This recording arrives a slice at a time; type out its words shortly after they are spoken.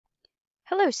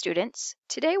Hello students!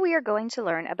 Today we are going to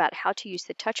learn about how to use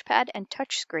the touchpad and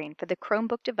touchscreen for the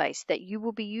Chromebook device that you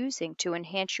will be using to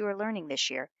enhance your learning this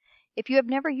year. If you have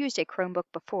never used a Chromebook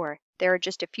before, there are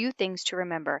just a few things to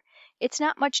remember. It's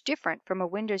not much different from a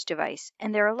Windows device,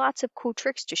 and there are lots of cool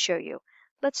tricks to show you.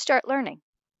 Let's start learning.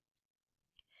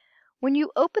 When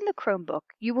you open the Chromebook,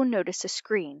 you will notice a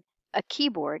screen, a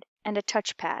keyboard, and a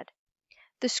touchpad.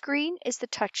 The screen is the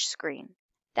touch screen.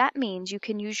 That means you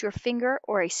can use your finger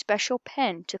or a special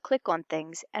pen to click on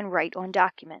things and write on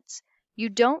documents. You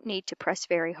don't need to press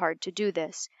very hard to do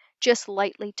this. Just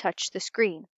lightly touch the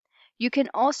screen. You can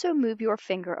also move your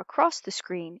finger across the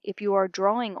screen if you are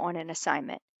drawing on an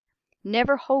assignment.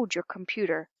 Never hold your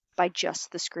computer by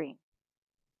just the screen.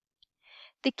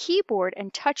 The keyboard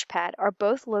and touchpad are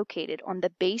both located on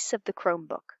the base of the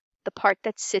Chromebook, the part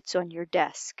that sits on your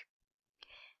desk.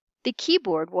 The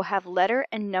keyboard will have letter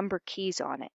and number keys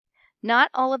on it.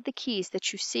 Not all of the keys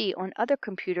that you see on other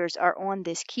computers are on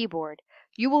this keyboard.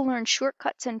 You will learn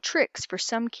shortcuts and tricks for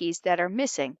some keys that are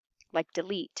missing, like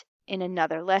delete, in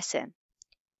another lesson.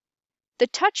 The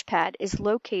touchpad is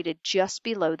located just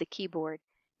below the keyboard.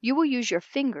 You will use your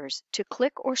fingers to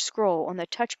click or scroll on the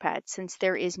touchpad since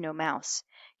there is no mouse.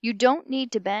 You don't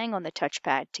need to bang on the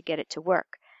touchpad to get it to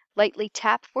work. Lightly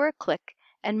tap for a click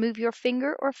and move your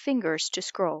finger or fingers to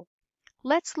scroll.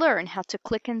 Let's learn how to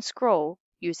click and scroll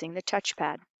using the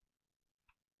touchpad.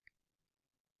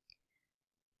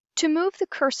 To move the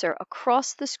cursor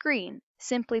across the screen,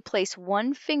 simply place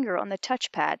one finger on the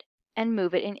touchpad and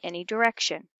move it in any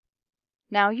direction.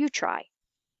 Now you try.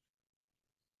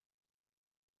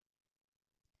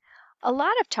 A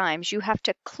lot of times you have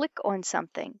to click on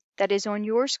something that is on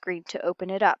your screen to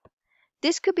open it up.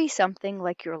 This could be something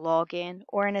like your login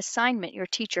or an assignment your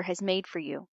teacher has made for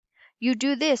you. You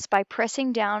do this by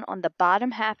pressing down on the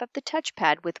bottom half of the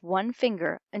touchpad with one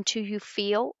finger until you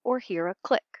feel or hear a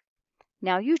click.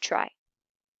 Now you try.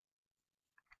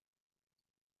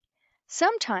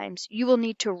 Sometimes you will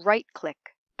need to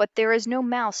right-click, but there is no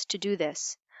mouse to do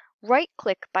this.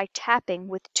 Right-click by tapping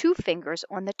with two fingers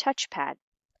on the touchpad.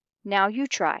 Now you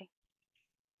try.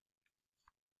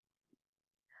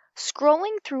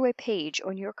 Scrolling through a page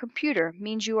on your computer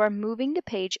means you are moving the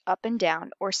page up and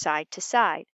down or side to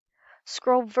side.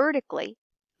 Scroll vertically,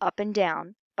 up and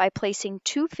down, by placing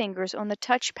two fingers on the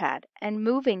touchpad and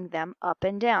moving them up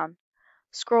and down.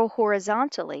 Scroll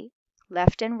horizontally,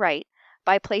 left and right,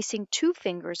 by placing two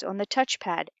fingers on the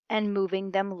touchpad and moving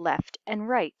them left and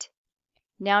right.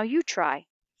 Now you try.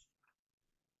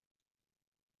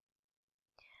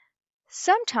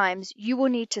 Sometimes you will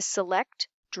need to select,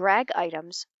 drag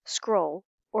items, scroll,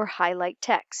 or highlight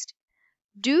text.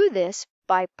 Do this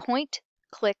by point,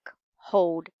 click,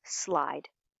 hold, slide.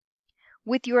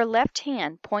 With your left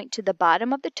hand, point to the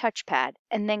bottom of the touchpad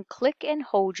and then click and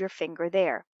hold your finger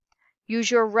there. Use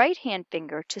your right hand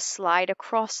finger to slide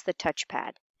across the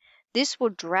touchpad. This will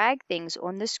drag things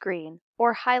on the screen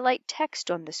or highlight text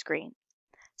on the screen.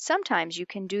 Sometimes you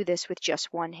can do this with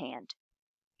just one hand.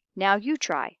 Now you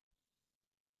try.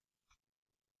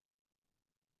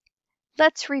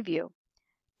 Let's review.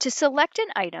 To select an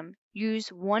item, use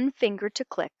one finger to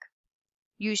click.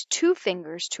 Use two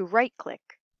fingers to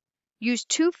right-click. Use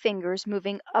two fingers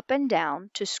moving up and down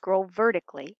to scroll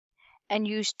vertically, and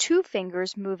use two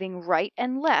fingers moving right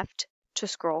and left to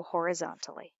scroll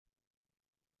horizontally.